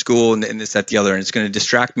back to school and this, that, the other. And it's going to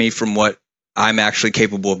distract me from what I'm actually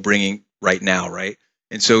capable of bringing right now, right?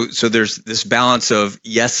 And so there's this balance of,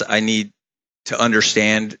 yes, I need to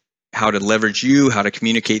understand how to leverage you, how to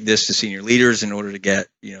communicate this to senior leaders in order to get,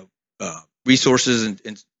 resources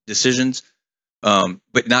and decisions.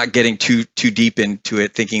 But not getting too deep into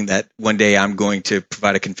it, thinking that one day I'm going to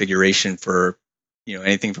provide a configuration for,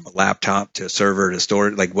 anything from a laptop to a server to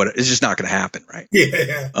storage, it's just not going to happen, right?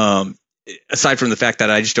 Yeah. aside from the fact that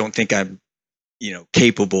I just don't think I'm,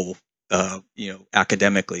 capable,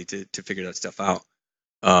 academically to figure that stuff out.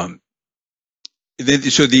 So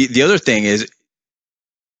the other thing is,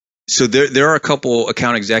 so there are a couple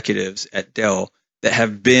account executives at Dell that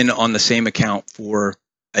have been on the same account for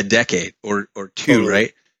a decade or two, Totally.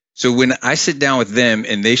 right? So when I sit down with them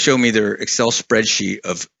and they show me their Excel spreadsheet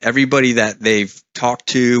of everybody that they've talked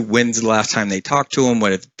to, when's the last time they talked to them,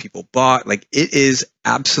 what have people bought, like it is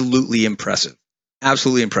absolutely impressive.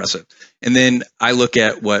 Absolutely impressive. And then I look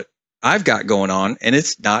at what I've got going on and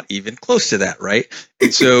it's not even close to that, right?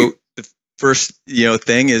 And so the first,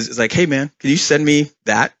 thing is like, hey man, can you send me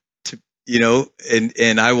that to,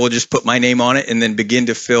 and I will just put my name on it and then begin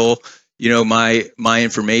to fill, my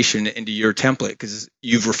information into your template because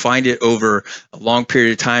you've refined it over a long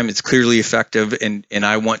period of time. It's clearly effective and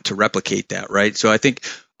I want to replicate that, right? So I think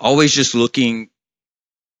always just looking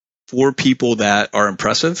for people that are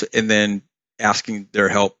impressive and then asking their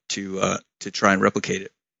help to try and replicate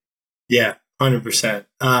it. Yeah, 100%.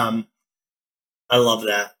 I love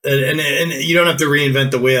that. And you don't have to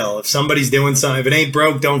reinvent the wheel. If somebody's doing something, if it ain't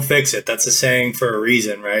broke, don't fix it. That's a saying for a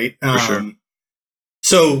reason, right? For sure.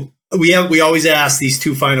 So we always ask these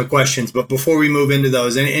two final questions, but before we move into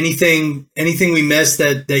those, anything we missed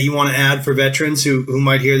that you want to add for veterans who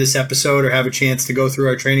might hear this episode or have a chance to go through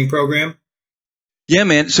our training program? Yeah,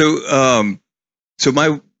 man. So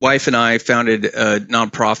my wife and I founded a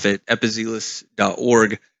nonprofit,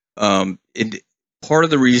 epizealous.org. And part of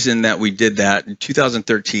the reason that we did that in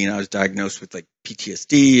 2013, I was diagnosed with like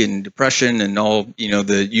PTSD and depression and all,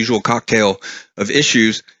 the usual cocktail of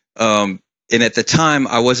issues. And at the time,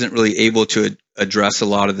 I wasn't really able to address a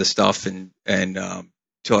lot of the stuff and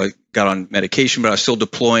till I got on medication, but I was still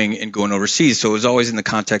deploying and going overseas. So it was always in the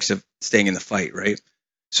context of staying in the fight, right?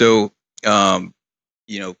 So,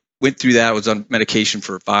 went through that, was on medication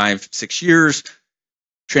for 5-6 years,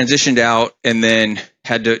 transitioned out, and then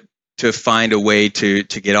had to find a way to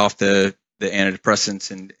get off the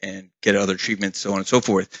antidepressants and get other treatments, so on and so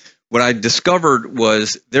forth. What I discovered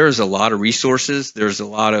was there's a lot of resources. There's a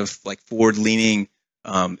lot of like forward-leaning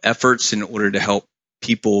efforts in order to help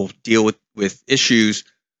people deal with issues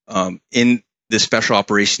in the special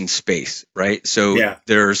operations space, right? So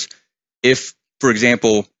if, for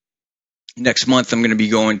example, next month I'm going to be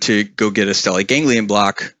going to go get a stellate ganglion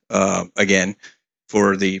block again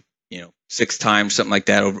for the 6th time, something like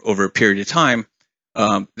that over a period of time.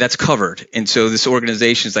 That's covered. And so this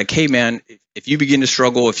organization is like, hey man, if you begin to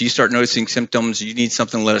struggle, if you start noticing symptoms, you need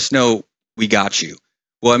something, let us know. We got you.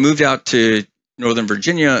 Well, I moved out to Northern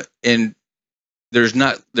Virginia and there's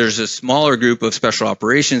a smaller group of special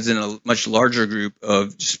operations and a much larger group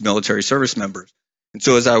of just military service members. And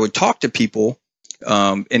so as I would talk to people,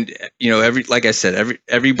 like I said,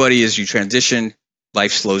 everybody, as you transition,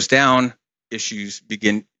 life slows down, issues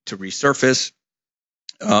begin to resurface.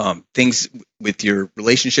 Things with your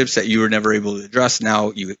relationships that you were never able to address.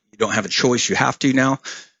 Now you don't have a choice. You have to now.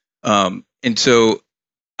 And so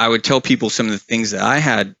I would tell people some of the things that I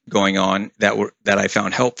had going on that I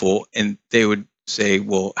found helpful. And they would say,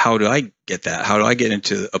 well, how do I get that? How do I get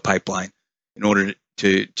into a pipeline in order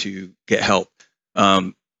to get help?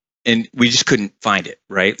 And we just couldn't find it,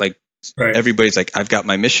 right? Like Everybody's like, I've got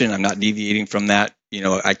my mission. I'm not deviating from that.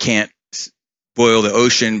 I can't boil the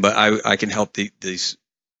ocean, but I can help these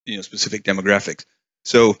specific demographics.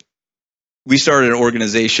 So we started an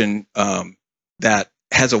organization that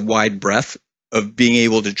has a wide breadth of being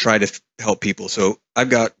able to try to help people. So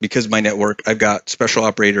because of my network, I've got special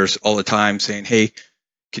operators all the time saying, hey,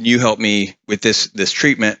 can you help me with this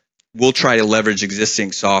treatment? We'll try to leverage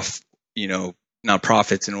existing soft,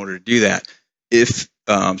 nonprofits in order to do that. If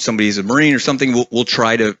somebody's a Marine or something, we'll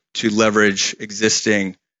try to leverage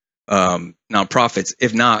existing nonprofits.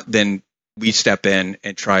 If not, then we step in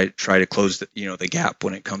and try to close the gap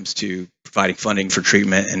when it comes to providing funding for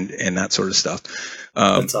treatment and that sort of stuff.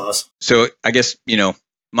 That's awesome. So I guess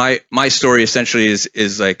my story essentially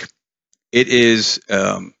is like it is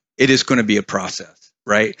going to be a process,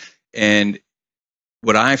 right? And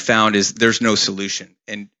what I found is there's no solution.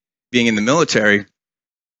 And being in the military,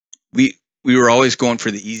 we were always going for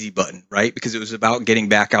the easy button, right? Because it was about getting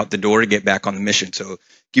back out the door to get back on the mission. So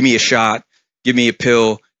give me a shot, give me a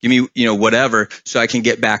pill, give me, whatever, so I can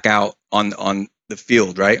get back out on the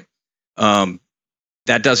field, right?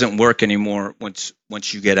 That doesn't work anymore once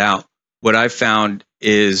you get out. What I've found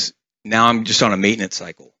is now I'm just on a maintenance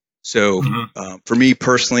cycle. So for me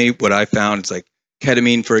personally, what I found is like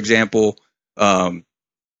ketamine, for example,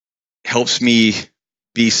 helps me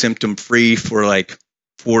be symptom free for like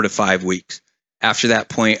 4 to 5 weeks. After that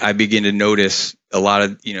point, I begin to notice a lot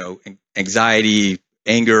of, anxiety,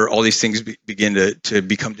 anger, all these things begin to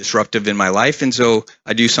become disruptive in my life. And so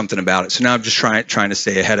I do something about it. So now I'm just trying to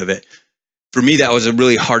stay ahead of it. For me, that was a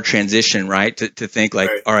really hard transition, right? To think like,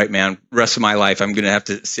 all right, man, rest of my life, I'm going to have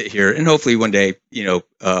to sit here, and hopefully one day, it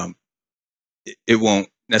won't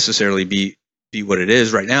necessarily be what it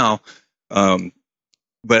is right now.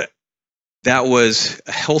 But that was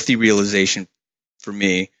a healthy realization for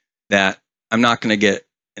me that I'm not going to get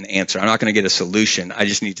an answer. I'm not going to get a solution. I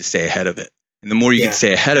just need to stay ahead of it. And the more you can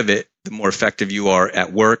stay ahead of it, the more effective you are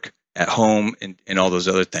at work, at home, and all those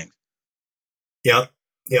other things. Yep.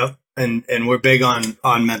 And we're big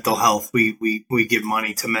on mental health. We give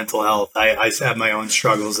money to mental health. I have my own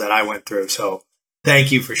struggles that I went through. So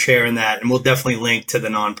thank you for sharing that. And we'll definitely link to the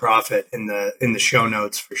nonprofit in the show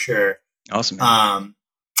notes for sure. Awesome.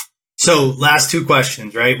 So last two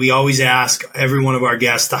questions, right? We always ask every one of our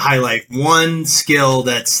guests to highlight one skill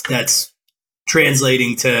that's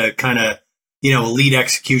translating to kind of, elite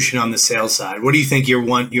execution on the sales side. What do you think your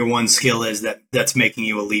one skill is that's making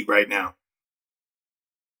you elite right now?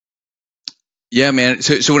 Yeah, man.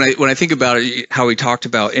 So when I think about it, how we talked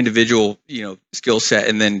about individual, skill set,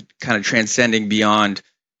 and then kind of transcending beyond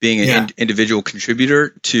being an individual contributor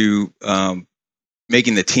to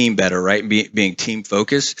making the team better, right? Being team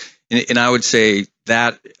focused. And I would say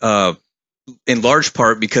that in large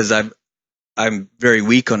part because I'm very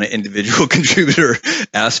weak on an individual contributor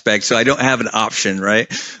aspect, so I don't have an option, right?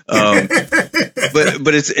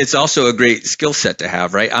 But it's also a great skill set to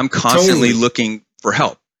have, right? I'm constantly looking for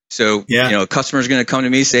help. So a customer's going to come to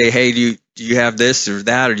me, say, "Hey, do you have this or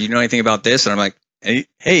that, or do you know anything about this?" And I'm like,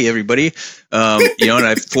 "Hey, everybody," and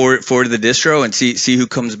I forward the distro and see who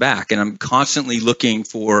comes back. And I'm constantly looking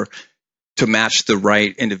to match the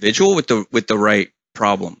right individual with the right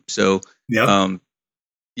problem. So yeah,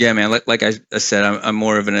 man. Like I said, I'm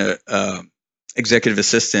more of an executive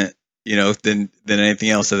assistant, than anything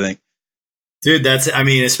else, I think. Dude,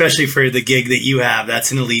 especially for the gig that you have,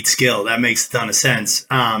 that's an elite skill. That makes a ton of sense.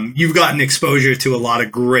 You've gotten exposure to a lot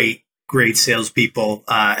of great salespeople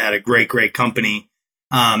at a great company.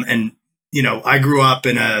 And I grew up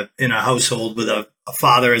in a household with a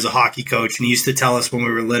father as a hockey coach, and he used to tell us when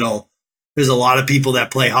we were little, there's a lot of people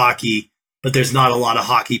that play hockey, but there's not a lot of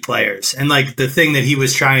hockey players. And like the thing that he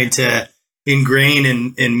was trying to ingrain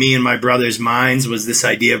in me and my brother's minds was this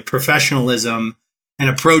idea of professionalism and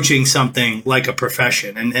approaching something like a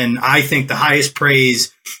profession. And I think the highest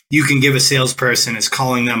praise you can give a salesperson is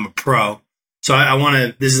calling them a pro. So I want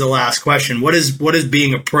to, this is the last question. What is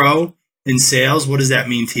being a pro in sales? What does that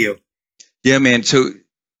mean to you? Yeah, man. So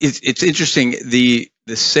it's interesting. The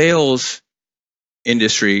sales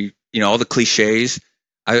industry, all the cliches,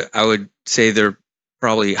 I would say they're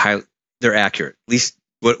probably they're accurate, at least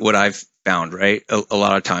what I've found, right? A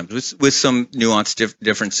lot of times with some nuanced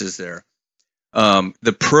differences there.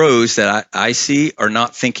 The pros that I see are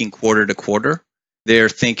not thinking quarter to quarter. They're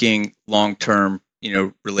thinking long-term,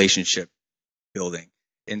 relationship building.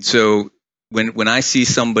 And so when I see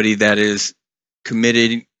somebody that is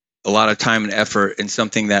committed a lot of time and effort in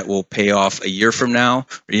something that will pay off a year from now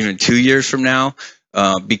or even 2 years from now,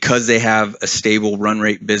 because they have a stable run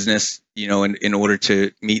rate business, in order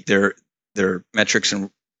to meet their metrics and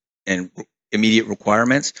immediate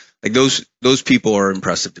requirements, like those people are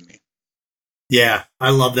impressive to me. Yeah,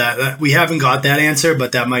 I love that. We haven't got that answer,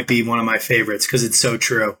 but that might be one of my favorites because it's so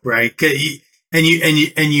true, right? And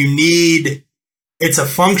you need, it's a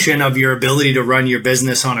function of your ability to run your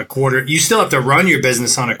business on a quarter. You still have to run your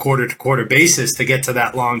business on a quarter to quarter basis to get to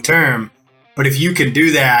that long term. But if you can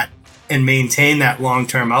do that and maintain that long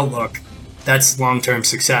term outlook, that's long term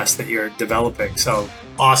success that you're developing. So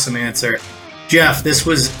awesome answer. Jeff, this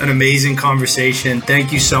was an amazing conversation.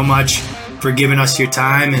 Thank you so much for giving us your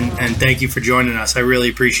time, and thank you for joining us. I really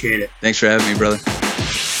appreciate it. Thanks for having me, brother.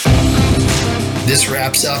 This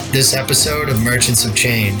wraps up this episode of Merchants of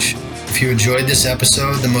Change. If you enjoyed this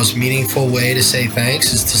episode, the most meaningful way to say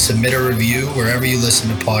thanks is to submit a review wherever you listen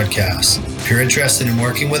to podcasts. If you're interested in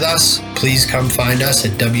working with us, please come find us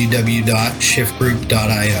at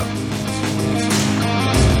www.shiftgroup.io.